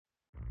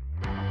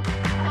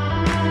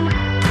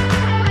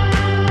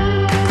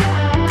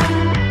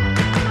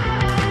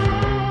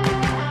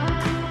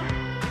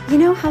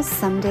how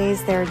some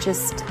days there are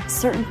just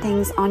certain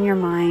things on your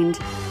mind,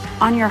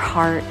 on your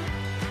heart,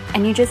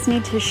 and you just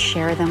need to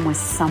share them with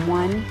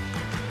someone?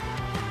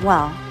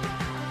 Well,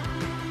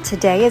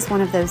 today is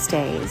one of those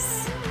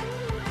days,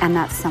 and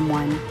that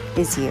someone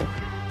is you.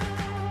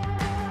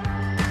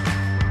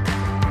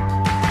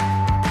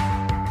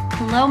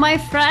 Hello, my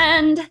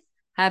friend.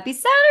 Happy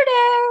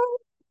Saturday.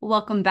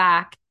 Welcome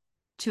back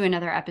to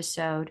another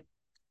episode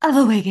of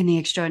Awaken the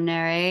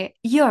Extraordinary.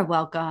 You're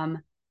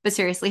welcome. But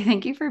seriously,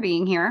 thank you for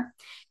being here.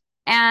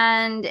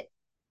 And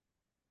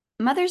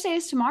Mother's Day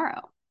is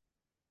tomorrow.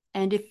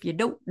 And if you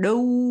don't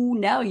know,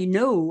 now you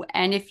know.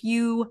 And if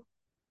you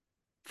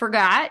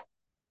forgot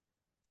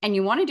and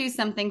you want to do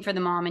something for the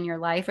mom in your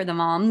life or the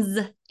moms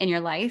in your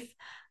life,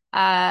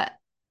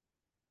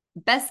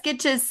 best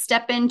get to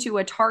step into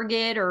a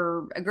Target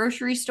or a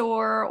grocery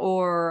store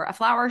or a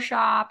flower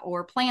shop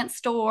or plant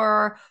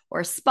store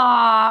or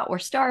spa or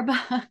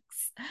Starbucks,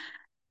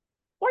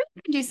 or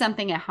you can do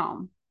something at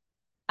home.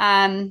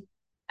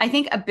 I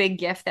think a big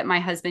gift that my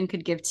husband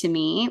could give to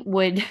me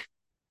would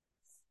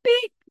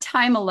be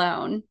time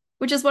alone,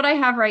 which is what I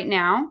have right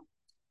now.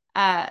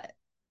 Uh,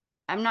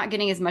 I'm not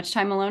getting as much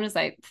time alone as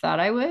I thought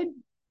I would,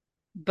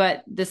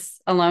 but this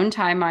alone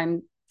time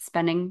I'm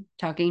spending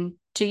talking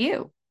to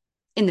you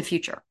in the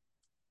future.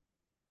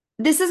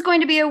 This is going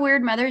to be a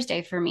weird Mother's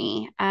Day for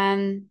me.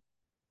 My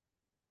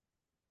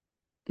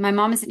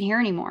mom isn't here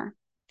anymore.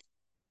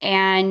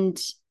 And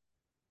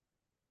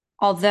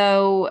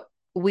although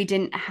we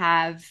didn't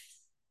have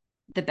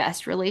the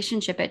best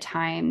relationship at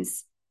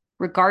times,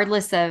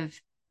 regardless of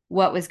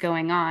what was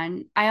going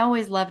on, I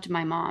always loved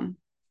my mom.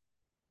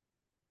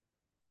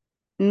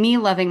 Me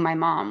loving my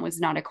mom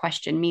was not a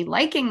question. Me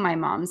liking my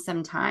mom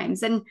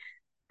sometimes, and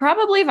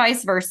probably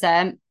vice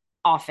versa,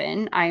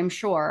 often, I am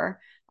sure.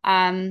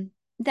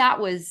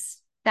 That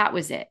was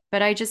it.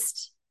 But I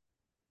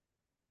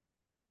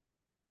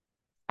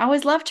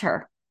always loved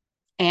her.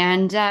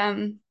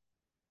 And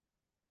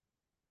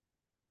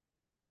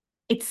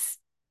it's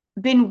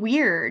been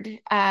weird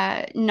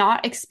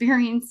not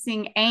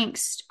experiencing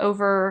angst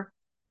over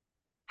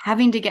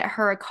having to get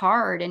her a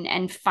card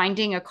and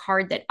finding a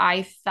card that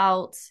I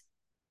felt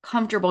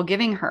comfortable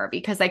giving her,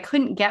 because I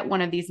couldn't get one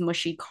of these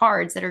mushy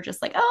cards that are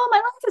just like, oh, my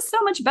life is so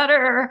much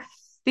better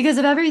because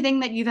of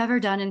everything that you've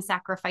ever done and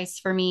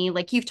sacrificed for me.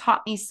 Like, you've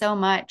taught me so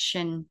much.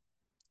 And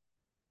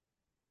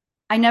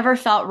I never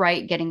felt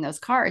right getting those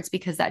cards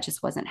because that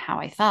just wasn't how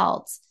I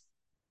felt.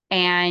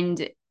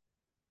 And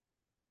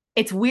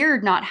it's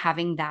weird not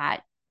having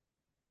that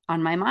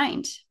on my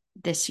mind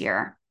this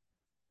year.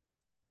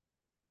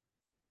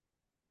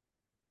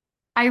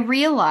 I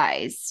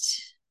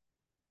realized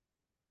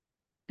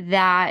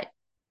that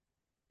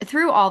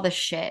through all the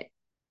shit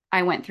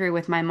I went through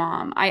with my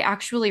mom, I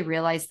actually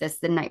realized this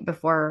the night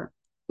before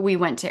we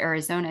went to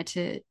Arizona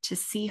to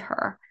see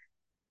her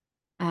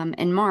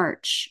in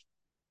March.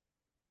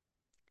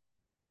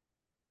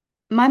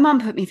 My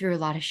mom put me through a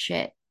lot of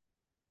shit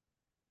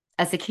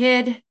as a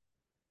kid,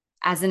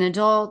 as an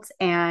adult,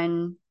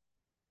 and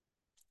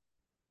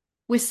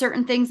with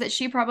certain things that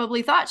she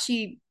probably thought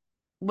she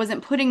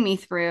wasn't putting me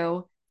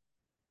through,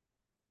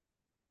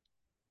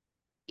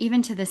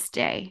 even to this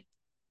day.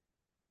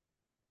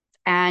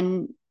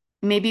 And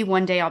maybe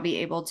one day I'll be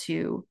able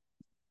to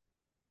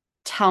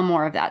tell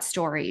more of that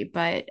story,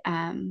 but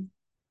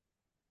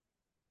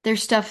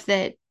there's stuff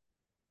that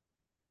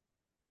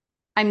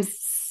I'm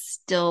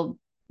still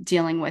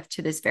dealing with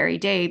to this very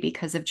day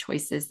because of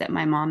choices that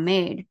my mom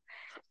made.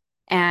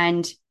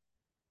 And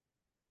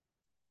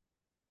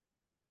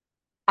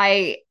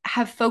I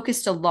have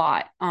focused a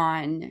lot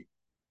on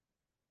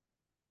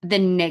the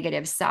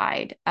negative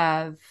side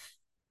of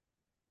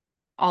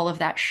all of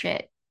that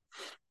shit.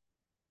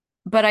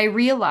 But I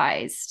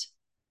realized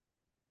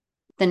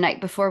the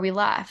night before we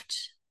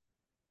left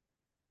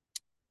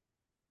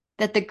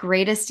that the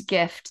greatest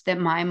gift that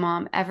my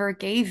mom ever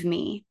gave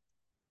me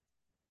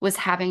was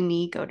having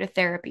me go to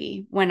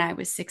therapy when I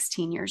was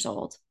 16 years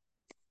old,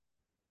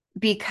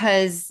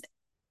 because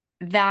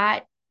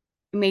that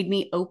made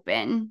me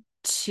open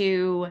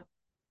to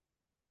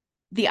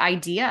the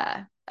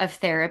idea of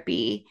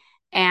therapy.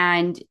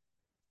 And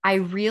I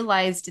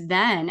realized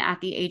then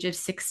at the age of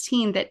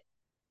 16 that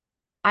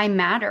I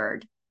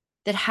mattered,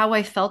 that how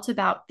I felt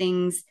about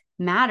things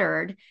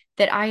mattered,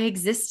 that I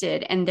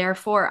existed, and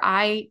therefore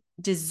I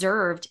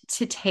deserved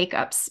to take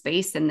up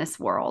space in this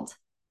world.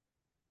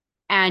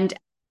 And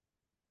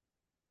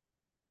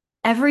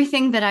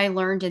everything that I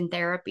learned in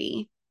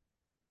therapy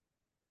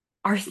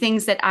are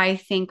things that I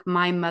think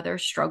my mother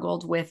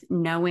struggled with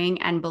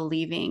knowing and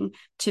believing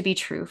to be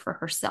true for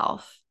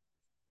herself.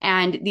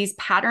 And these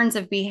patterns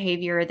of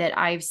behavior that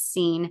I've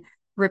seen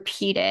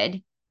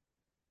repeated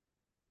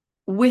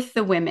with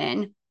the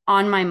women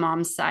on my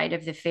mom's side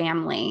of the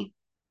family,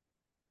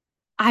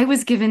 I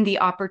was given the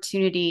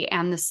opportunity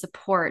and the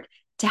support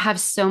to have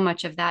so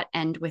much of that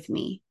end with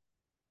me.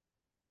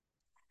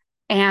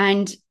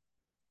 And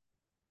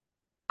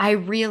I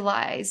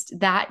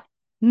realized that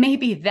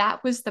maybe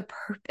that was the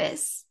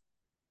purpose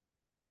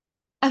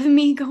of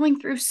me going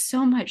through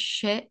so much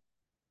shit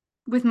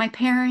with my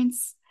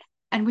parents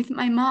and with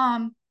my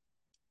mom.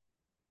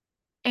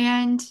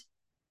 And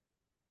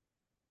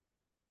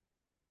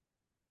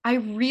I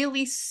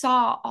really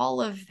saw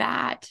all of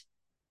that,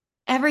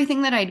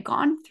 everything that I'd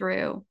gone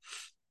through.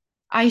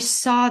 I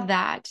saw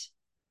that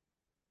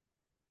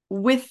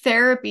with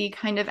therapy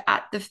kind of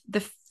at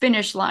the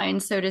finish line,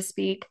 so to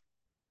speak.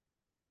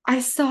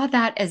 I saw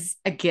that as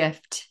a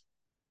gift.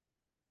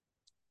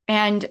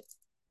 And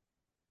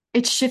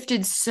it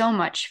shifted so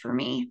much for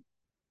me.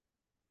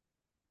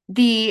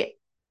 The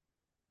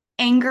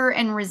anger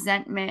and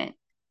resentment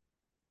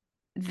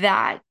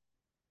that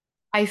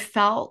I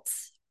felt,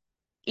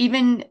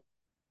 even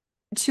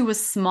to a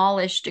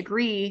smallish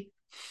degree,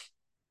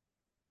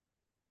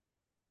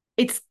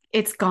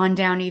 it's gone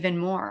down even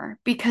more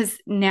because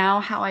now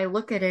how I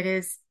look at it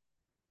is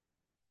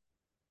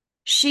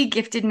she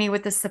gifted me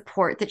with the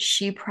support that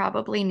she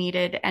probably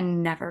needed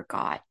and never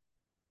got.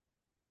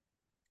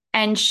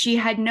 And she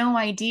had no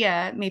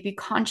idea, maybe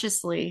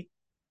consciously,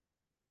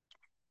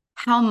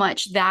 how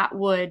much that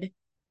would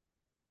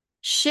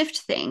shift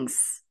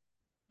things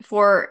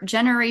for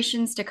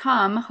generations to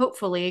come,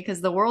 hopefully,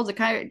 because the world's a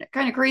kind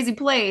of crazy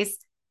place,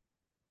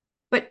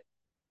 but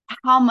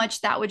how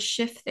much that would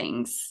shift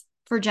things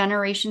for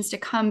generations to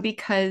come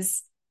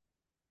because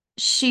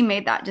she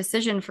made that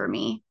decision for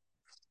me.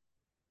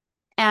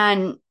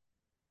 And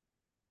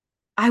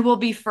I will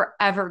be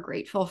forever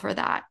grateful for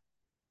that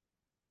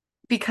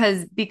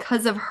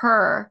because of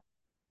her,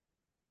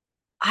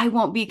 I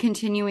won't be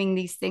continuing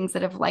these things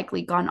that have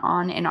likely gone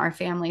on in our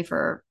family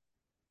for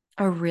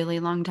a really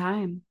long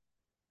time.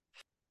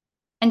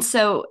 And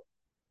so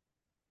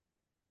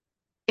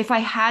if I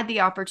had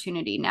the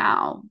opportunity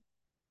now,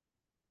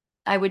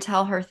 I would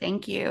tell her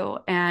thank you.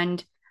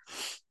 And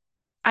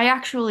I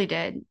actually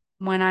did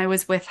when I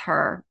was with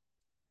her.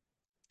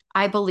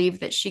 I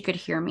believed that she could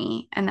hear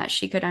me and that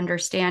she could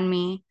understand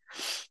me.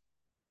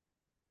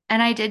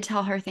 And I did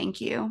tell her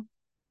thank you.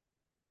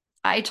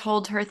 I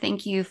told her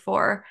thank you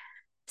for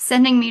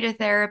sending me to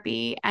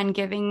therapy and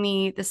giving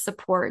me the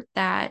support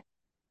that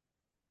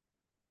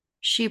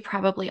she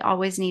probably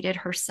always needed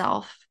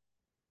herself.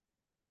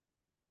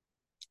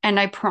 And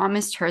I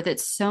promised her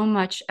that so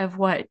much of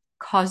what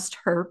caused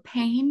her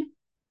pain,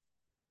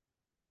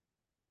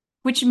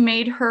 which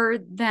made her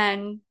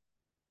then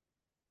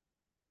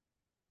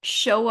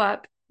show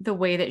up the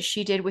way that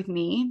she did with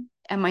me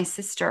and my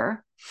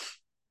sister,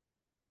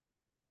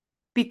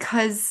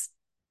 because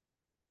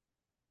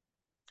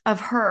of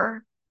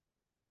her,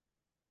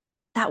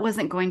 that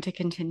wasn't going to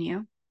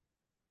continue.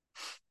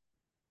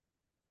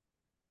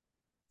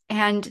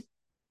 And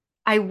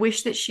I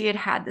wish that she had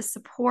had the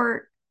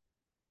support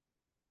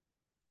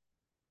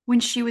when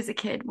she was a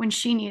kid, when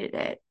she needed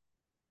it.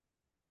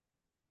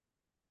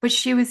 But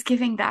she was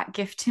giving that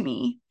gift to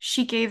me.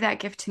 She gave that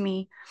gift to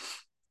me.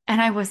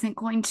 And I wasn't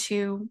going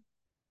to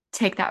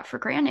take that for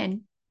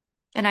granted.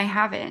 And I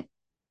haven't.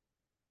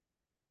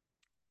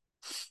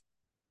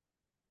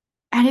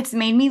 And it's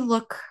made me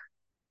look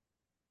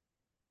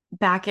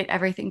back at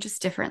everything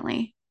just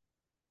differently.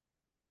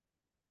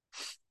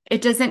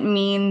 It doesn't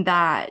mean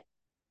that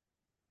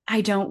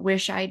I don't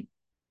wish I'd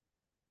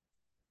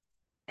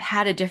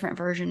had a different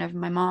version of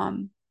my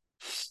mom,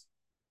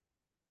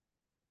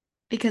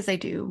 because I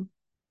do.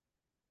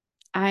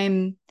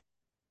 I'm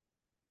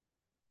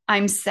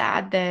I'm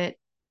sad that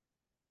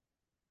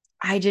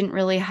I didn't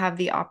really have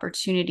the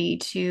opportunity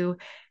to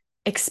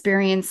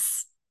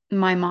experience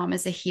my mom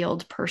as a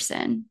healed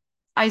person.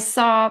 I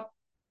saw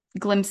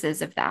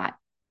glimpses of that.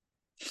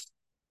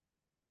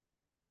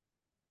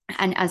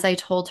 And as I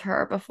told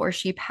her before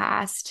she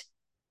passed,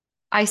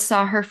 I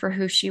saw her for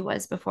who she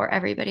was before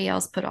everybody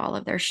else put all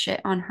of their shit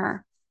on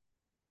her.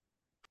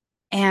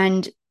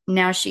 And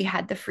now she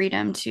had the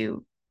freedom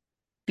to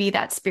be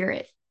that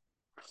spirit.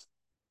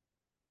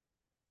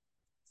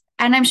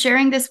 And I'm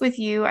sharing this with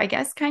you, I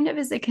guess, kind of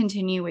as a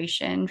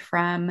continuation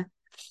from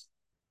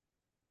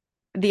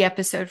the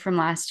episode from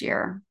last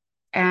year,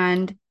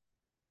 and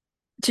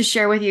to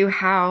share with you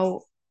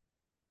how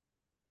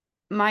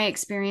my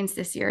experience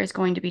this year is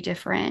going to be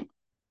different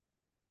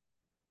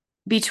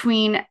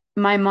between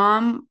my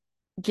mom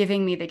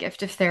giving me the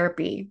gift of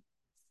therapy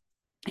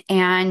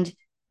and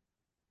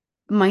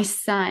my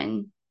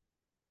son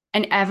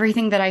and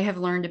everything that I have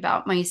learned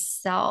about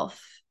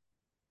myself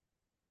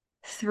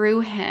through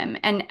him,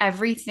 and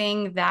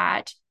everything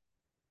that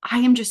I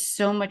am just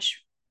so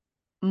much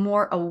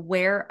more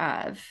aware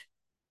of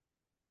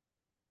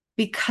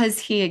because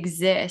he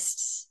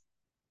exists.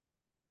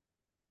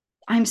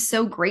 I'm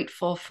so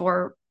grateful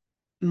for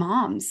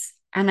moms,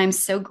 and I'm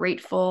so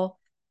grateful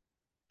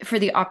for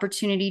the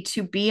opportunity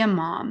to be a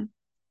mom.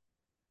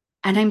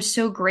 And I'm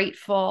so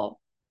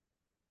grateful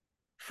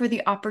for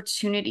the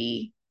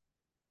opportunity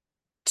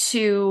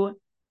to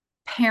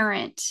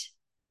parent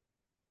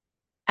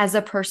as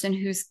a person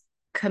who's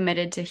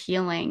committed to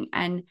healing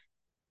and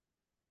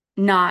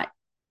not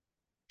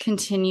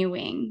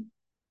continuing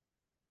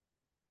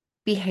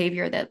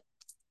behavior that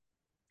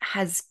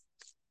has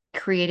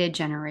created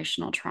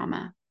generational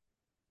trauma.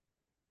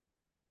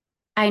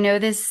 I know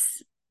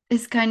this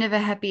is kind of a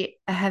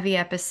heavy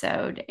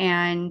episode.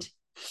 And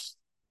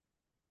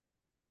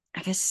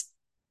I guess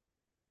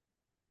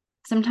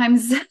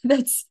sometimes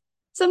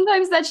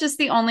sometimes that's just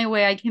the only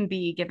way I can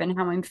be given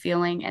how I'm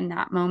feeling in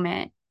that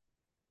moment.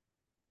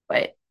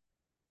 But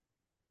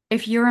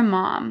if you're a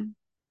mom,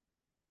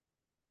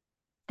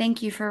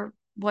 thank you for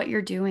what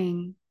you're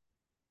doing.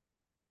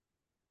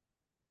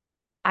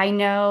 I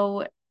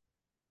know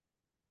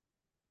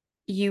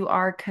you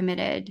are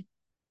committed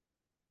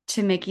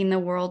to making the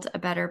world a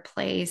better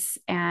place.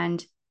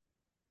 And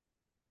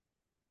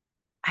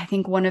I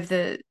think one of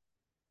the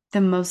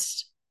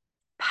most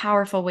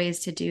powerful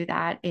ways to do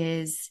that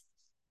is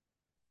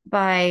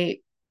by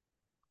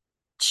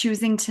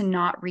choosing to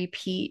not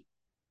repeat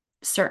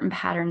certain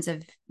patterns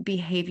of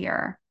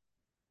behavior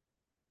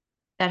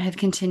that have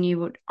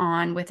continued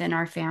on within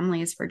our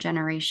families for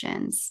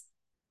generations.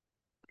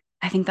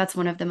 I think that's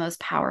one of the most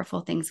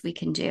powerful things we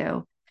can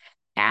do.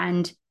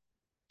 And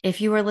if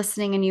you are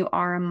listening and you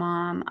are a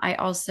mom, I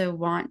also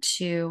want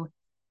to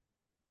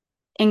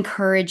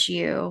encourage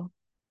you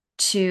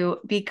to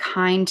be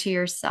kind to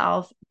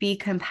yourself, be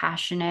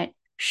compassionate,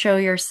 show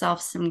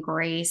yourself some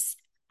grace.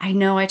 I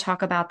know I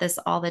talk about this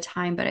all the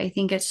time, but I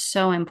think it's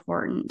so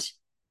important.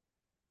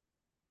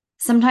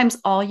 Sometimes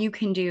all you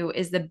can do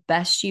is the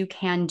best you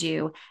can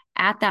do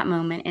at that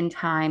moment in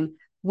time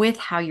with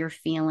how you're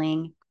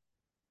feeling,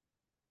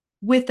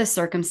 with the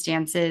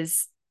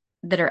circumstances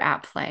that are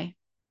at play.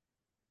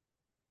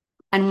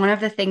 And one of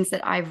the things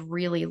that I've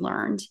really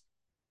learned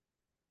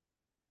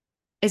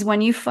is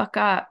when you fuck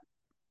up,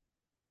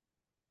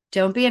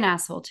 don't be an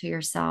asshole to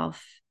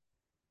yourself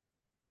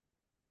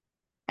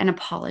and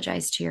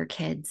apologize to your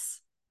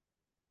kids.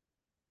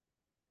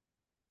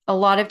 A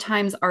lot of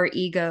times our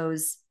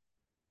egos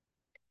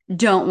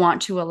don't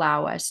want to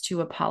allow us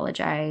to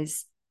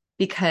apologize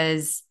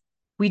because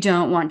we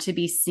don't want to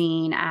be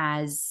seen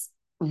as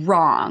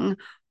wrong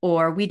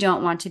or we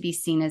don't want to be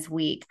seen as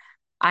weak.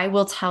 I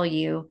will tell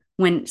you,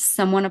 when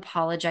someone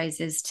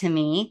apologizes to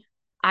me,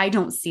 I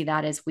don't see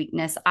that as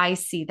weakness. I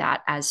see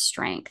that as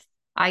strength.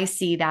 I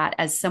see that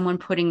as someone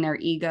putting their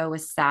ego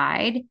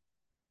aside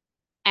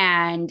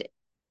and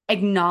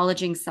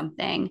acknowledging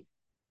something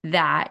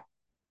that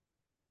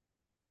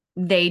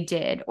they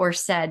did or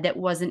said that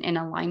wasn't in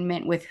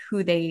alignment with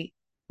who they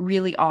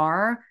really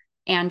are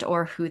and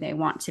or who they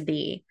want to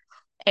be.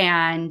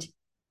 And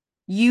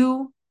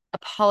you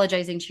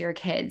apologizing to your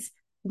kids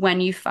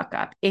when you fuck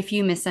up, if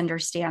you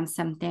misunderstand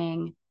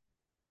something,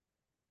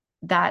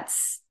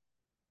 that's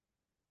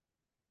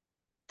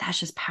that's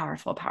just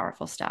powerful,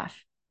 powerful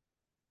stuff.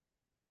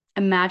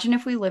 Imagine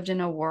if we lived in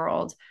a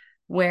world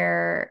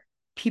where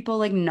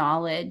people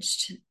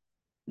acknowledged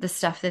the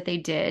stuff that they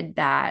did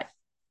that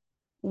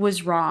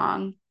was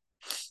wrong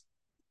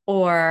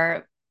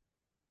or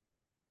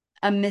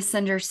a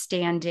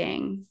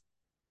misunderstanding.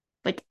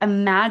 Like,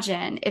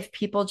 imagine if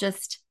people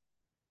just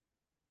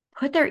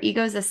put their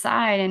egos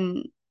aside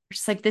and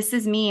just like, this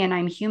is me and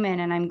I'm human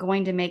and I'm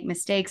going to make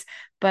mistakes,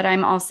 but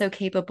I'm also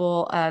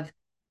capable of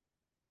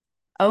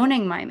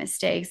owning my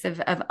mistakes,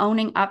 of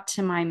owning up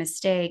to my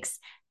mistakes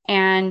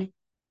and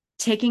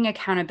taking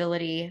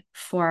accountability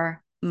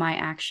for my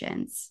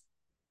actions.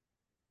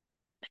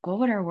 Like, what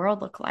would our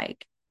world look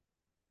like?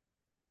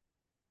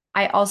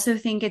 I also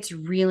think it's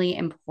really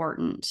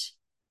important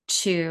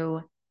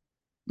to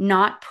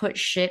not put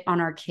shit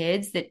on our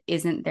kids that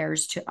isn't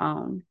theirs to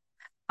own.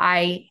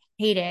 I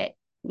hate it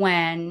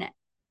when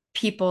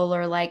people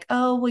are like,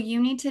 oh, well, you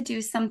need to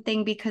do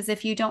something because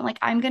if you don't, like,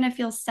 I'm going to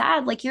feel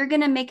sad. Like, you're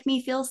going to make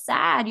me feel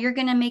sad. You're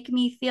going to make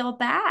me feel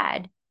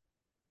bad.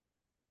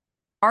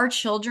 Our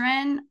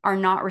children are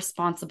not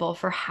responsible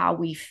for how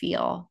we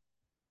feel.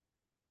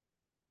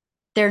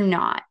 They're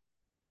not.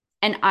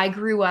 And I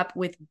grew up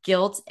with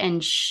guilt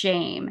and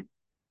shame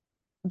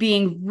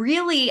being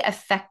really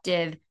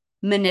effective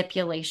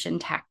manipulation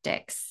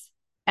tactics.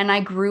 And I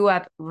grew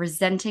up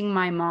resenting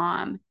my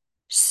mom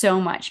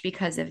so much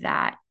because of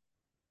that.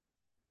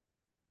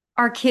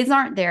 Our kids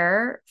aren't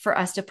there for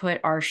us to put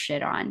our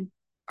shit on.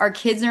 Our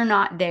kids are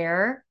not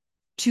there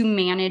to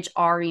manage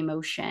our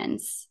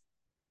emotions.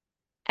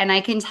 And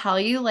I can tell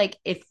you, like,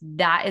 if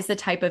that is the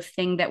type of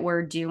thing that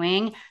we're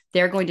doing,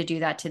 they're going to do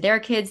that to their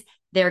kids.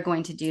 They're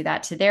going to do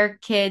that to their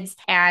kids.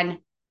 And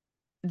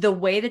the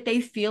way that they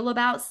feel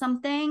about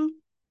something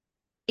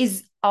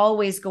is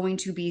always going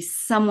to be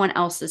someone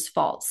else's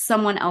fault,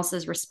 someone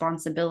else's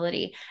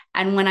responsibility.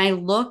 And when I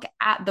look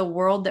at the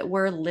world that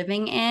we're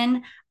living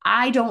in,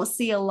 I don't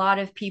see a lot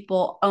of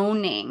people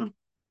owning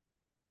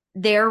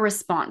their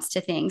response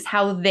to things,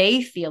 how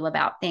they feel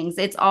about things.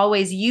 It's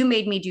always, you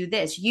made me do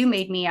this, you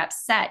made me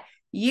upset,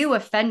 you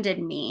offended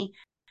me.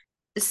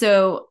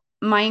 So,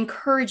 my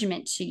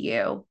encouragement to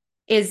you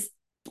is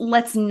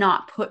let's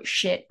not put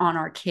shit on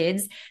our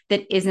kids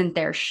that isn't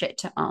their shit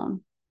to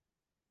own.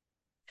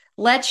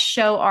 Let's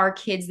show our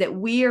kids that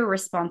we are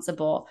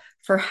responsible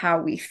for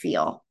how we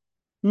feel,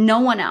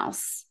 no one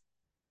else.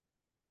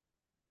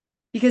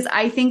 Because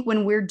I think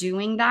when we're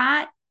doing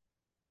that,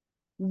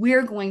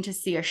 we're going to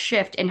see a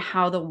shift in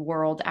how the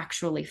world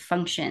actually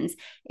functions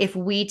if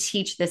we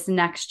teach this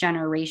next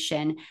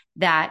generation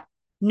that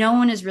no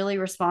one is really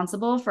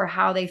responsible for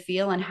how they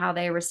feel and how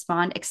they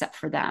respond except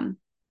for them.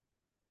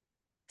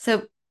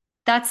 So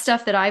that's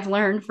stuff that I've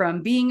learned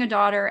from being a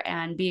daughter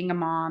and being a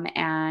mom.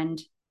 And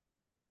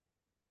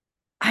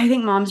I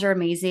think moms are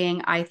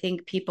amazing. I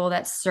think people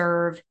that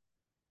serve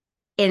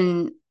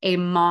in a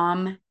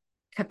mom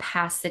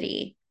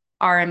capacity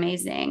are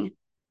amazing.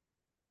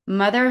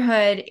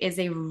 Motherhood is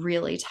a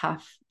really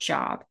tough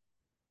job.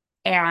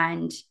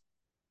 And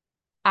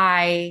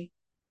I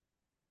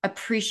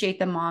appreciate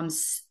the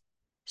moms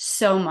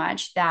so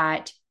much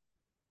that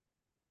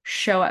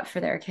show up for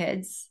their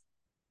kids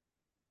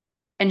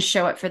and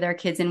show up for their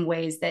kids in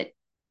ways that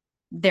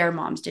their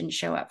moms didn't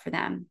show up for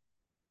them.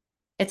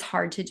 It's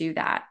hard to do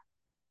that.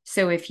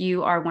 So if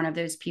you are one of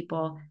those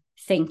people,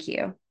 thank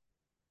you.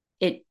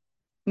 It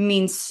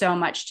means so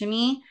much to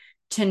me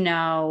to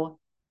know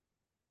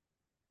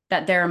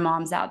that there are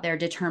moms out there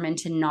determined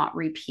to not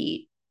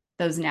repeat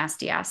those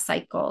nasty ass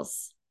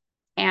cycles.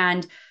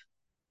 And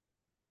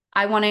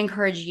I want to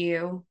encourage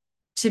you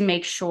to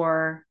make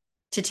sure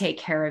to take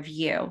care of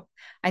you.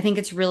 I think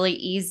it's really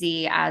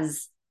easy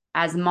as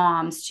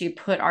moms to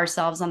put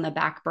ourselves on the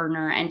back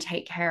burner and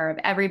take care of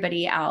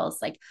everybody else,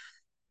 like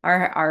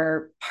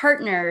our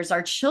partners,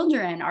 our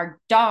children, our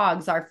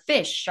dogs, our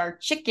fish, our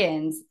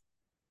chickens.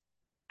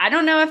 I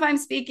don't know if I'm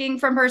speaking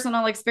from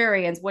personal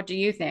experience. What do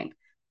you think?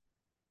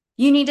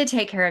 You need to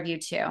take care of you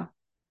too.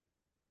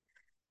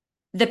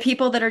 The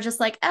people that are just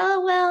like,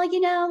 oh, well,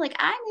 like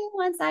I knew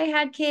once I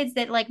had kids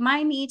that like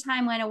my me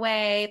time went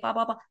away, blah,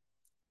 blah, blah.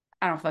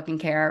 I don't fucking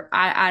care.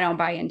 I don't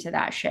buy into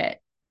that shit.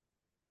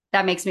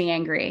 That makes me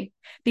angry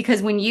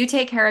because when you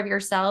take care of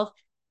yourself,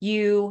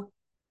 you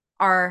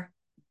are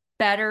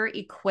better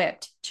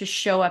equipped to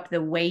show up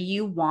the way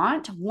you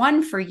want,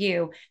 one, for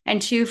you,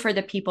 and two, for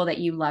the people that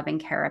you love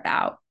and care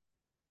about.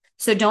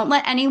 So don't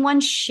let anyone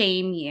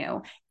shame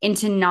you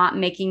into not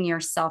making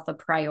yourself a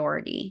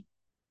priority.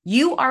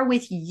 You are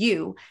with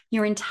you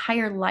your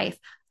entire life.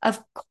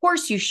 Of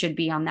course, you should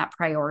be on that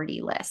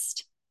priority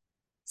list.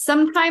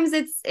 Sometimes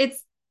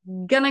it's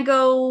gonna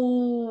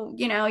go,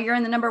 you're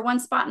in the number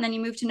one spot and then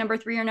you move to number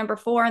 3 or number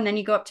 4 and then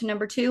you go up to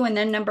number 2 and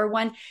then number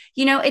 1.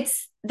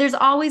 There's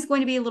always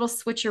going to be a little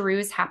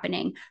switcheroos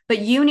happening, but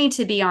you need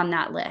to be on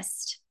that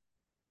list.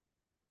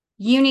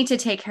 You need to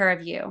take care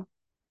of you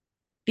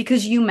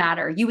because you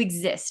matter. You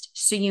exist,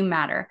 so you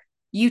matter.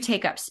 You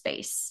take up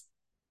space.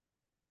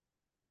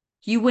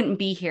 You wouldn't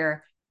be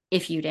here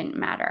if you didn't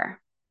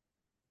matter.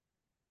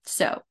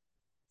 So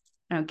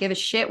I don't give a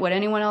shit what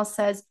anyone else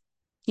says.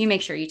 You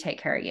make sure you take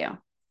care of you.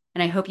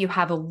 And I hope you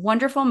have a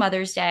wonderful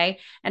Mother's Day.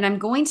 And I'm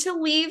going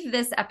to leave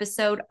this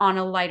episode on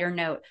a lighter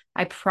note,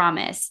 I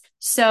promise.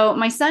 So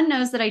my son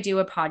knows that I do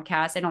a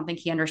podcast. I don't think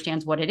he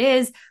understands what it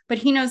is, but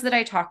he knows that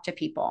I talk to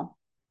people.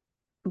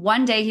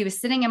 One day he was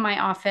sitting in my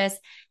office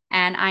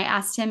and I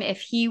asked him if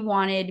he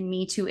wanted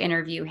me to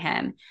interview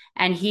him.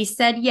 And he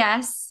said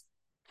yes.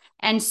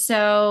 And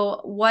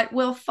so what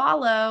will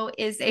follow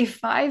is a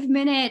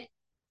 5-minute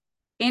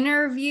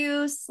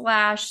interview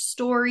 /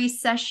 story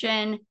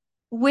session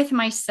with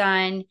my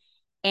son.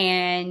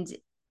 And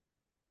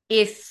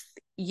if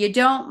you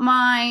don't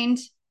mind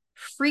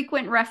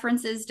frequent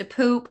references to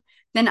poop,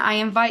 then I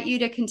invite you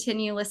to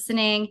continue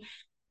listening.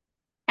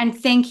 And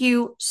thank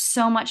you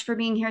so much for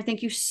being here.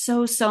 Thank you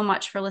so, so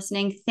much for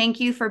listening. Thank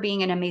you for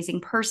being an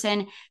amazing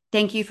person.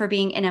 Thank you for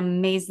being an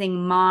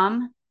amazing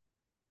mom.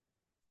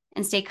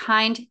 And stay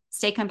kind,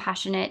 stay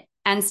compassionate,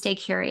 and stay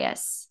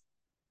curious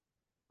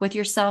with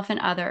yourself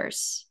and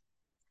others.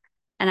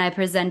 And I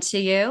present to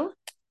you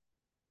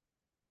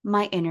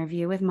my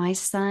interview with my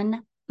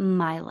son,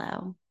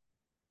 Milo.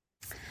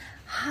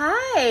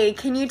 Hi,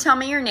 can you tell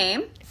me your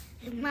name?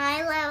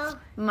 Milo.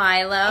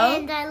 Milo.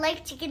 And I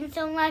like chicken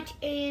so much,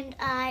 and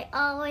I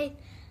always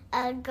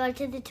go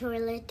to the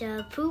toilet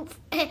to poop.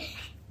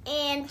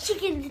 And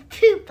chickens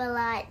poop a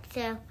lot,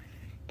 so.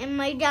 And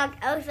my dog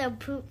also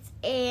poops,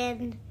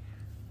 and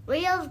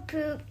whales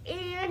poop,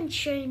 and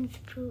trains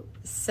poop.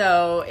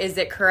 So is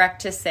it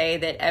correct to say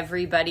that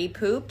everybody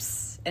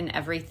poops and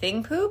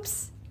everything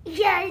poops?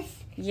 Yes.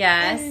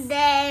 Yes. And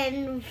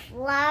then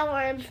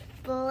flowers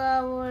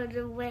blow it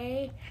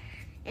away.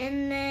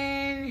 And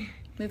then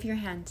Move your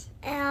hand.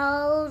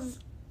 elves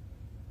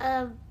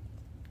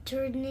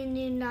turn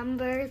into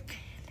numbers.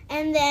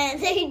 And then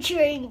they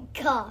drink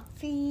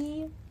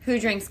coffee. Who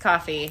drinks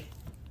coffee?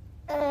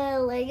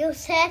 Lego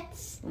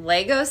sets.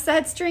 Lego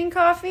sets drink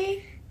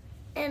coffee?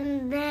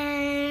 And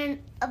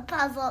then a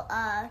puzzle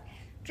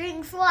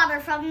drinks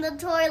water from the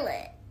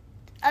toilet.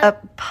 A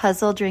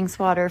puzzle drinks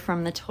water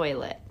from the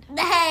toilet.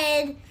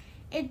 Then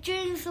it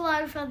drinks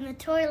water from the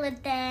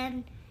toilet,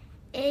 then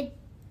it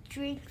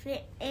drinks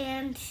it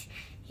and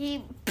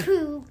he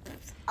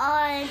poops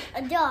on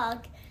a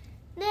dog.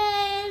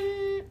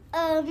 Then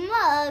a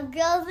mug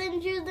goes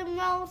into the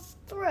mouse's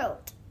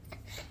throat.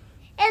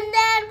 And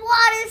then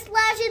water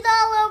splashes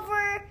all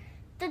over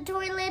the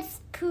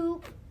toilet's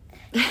poop.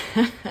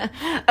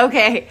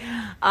 Okay.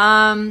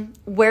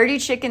 Where do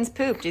chickens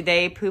poop? Do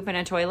they poop in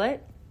a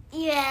toilet?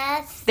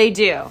 Yes. They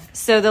do.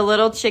 So the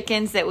little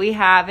chickens that we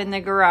have in the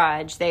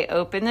garage, they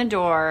open the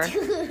door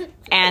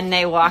and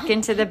they walk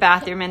into the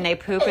bathroom and they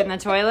poop in the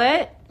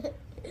toilet.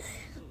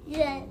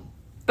 Yes.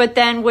 But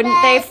then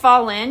wouldn't they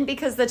fall in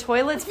because the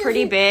toilet's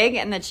pretty big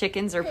and the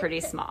chickens are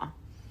pretty small?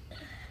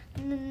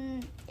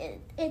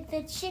 It's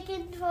a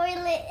chicken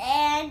toilet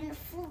and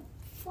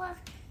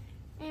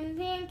and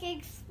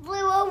pancakes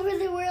flew over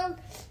the world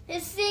to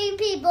save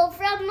people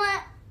from the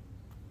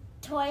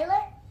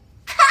toilet.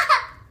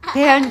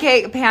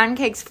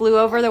 Pancakes flew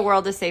over the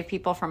world to save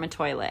people from a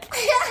toilet.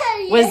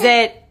 Was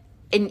it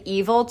an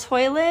evil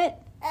toilet?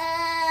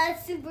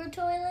 Super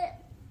toilet.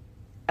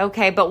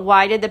 Okay, but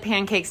why did the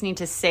pancakes need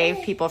to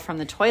save people from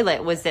the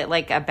toilet? Was it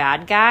like a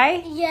bad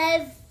guy?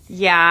 Yes.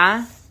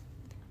 Yeah.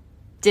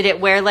 Did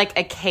it wear like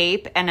a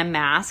cape and a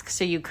mask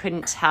so you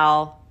couldn't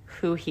tell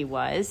who he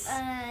was?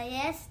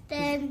 Yes.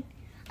 Then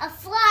a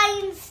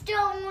flying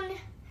stone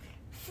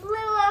flew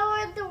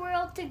over the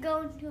world to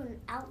go into an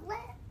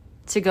outlet.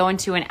 To go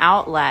into an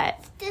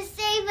outlet. To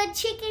save a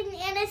chicken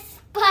and a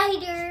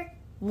spider.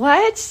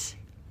 What?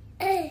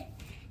 And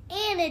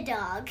a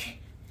dog.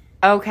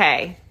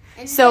 Okay.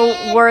 And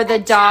so were the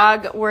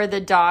dog,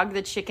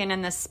 the chicken,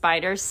 and the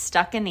spider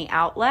stuck in the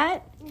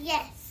outlet?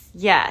 Yes.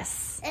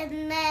 Yes.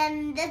 And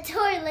then the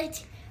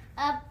toilet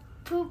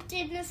pooped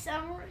in the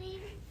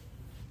submarine.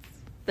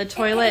 The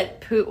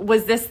toilet poop.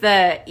 Was this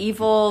the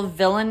evil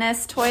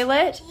villainous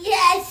toilet?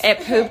 Yes.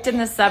 It pooped in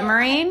the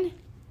submarine?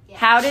 Yes.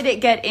 How did it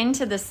get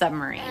into the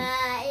submarine?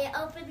 It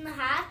opened the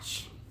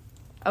hatch.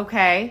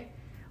 Okay.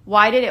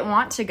 Why did it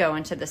want to go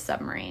into the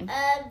submarine?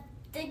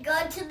 To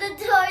go to the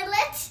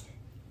toilet.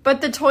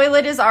 But the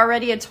toilet is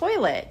already a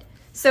toilet.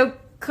 So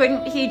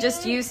couldn't he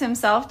just use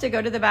himself to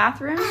go to the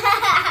bathroom?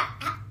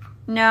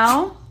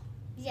 No?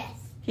 Yes.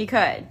 He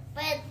could.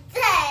 But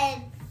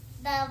then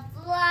the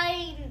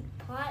flying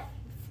pot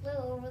flew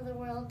over the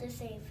world to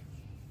save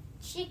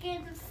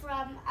chickens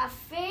from a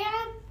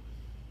fan.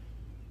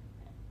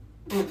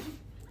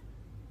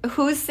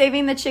 Who's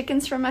saving the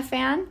chickens from a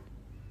fan?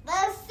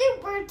 The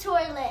super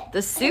toilet.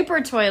 The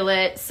super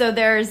toilet. So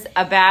there's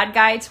a bad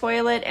guy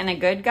toilet and a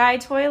good guy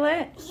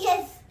toilet?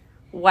 Yes.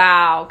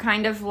 Wow.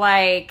 Kind of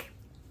like...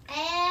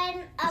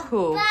 And a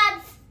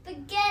bad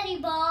spaghetti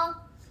ball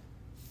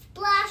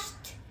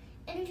splashed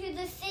into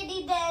the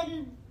city.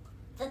 Then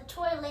the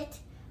toilet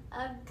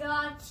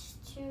got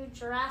to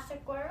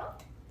Jurassic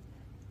World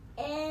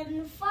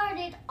and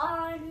farted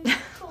on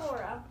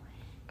Tora.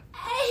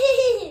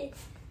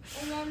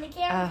 And then the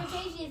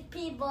Cretaceous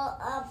people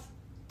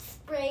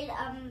sprayed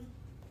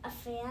a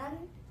fan.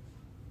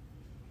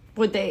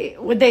 Would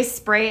they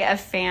spray a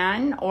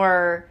fan?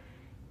 Or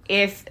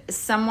if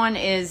someone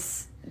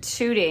is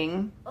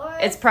tooting,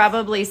 it's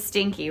probably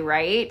stinky,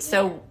 right? Yeah.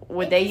 So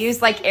would they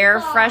use like air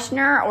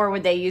freshener, or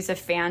would they use a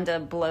fan to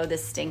blow the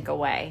stink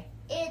away?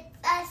 It's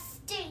a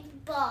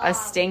stink bomb. A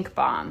stink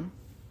bomb.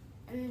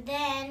 And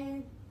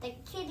then the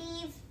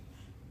kitties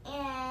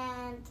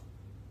and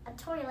a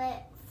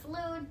toilet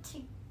flew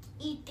to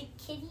eat the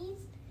kitties.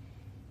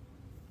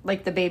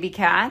 Like the baby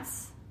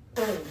cats?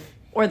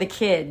 Or the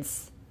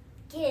kids?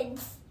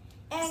 Kids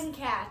and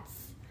cats.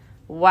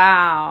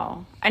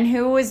 Wow. And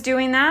who was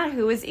doing that?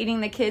 Who was eating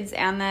the kids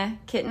and the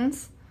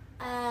kittens?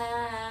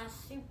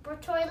 Super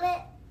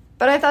toilet.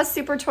 But I thought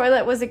Super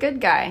Toilet was a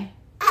good guy.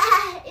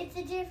 It's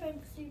a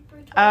different Super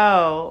Toilet.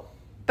 Oh.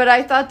 But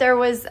I thought there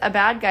was a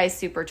bad guy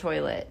Super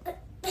Toilet.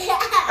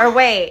 Or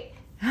wait.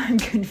 I'm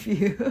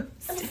confused.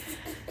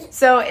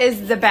 So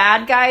is the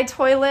bad guy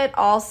toilet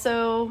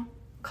also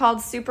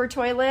called Super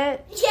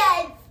Toilet?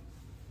 Yes.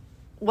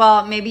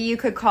 Well, maybe you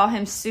could call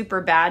him Super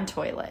Bad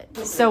Toilet.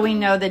 So we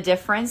know the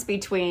difference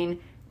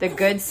between the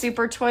good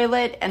Super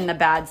Toilet and the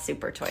bad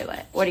Super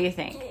Toilet. What do you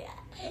think?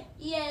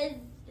 Yes.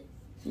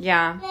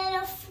 Yeah. Then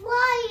a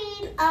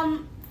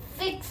flying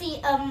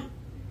fixie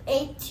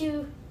ate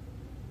to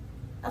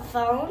a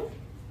phone.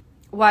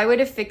 Why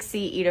would a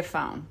fixie eat a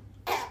phone?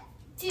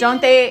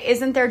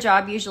 Isn't their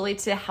job usually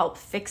to help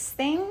fix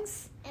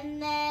things?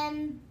 And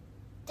then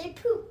they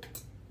pooped.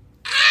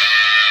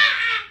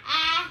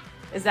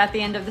 Is that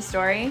the end of the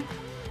story?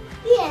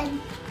 The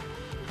end.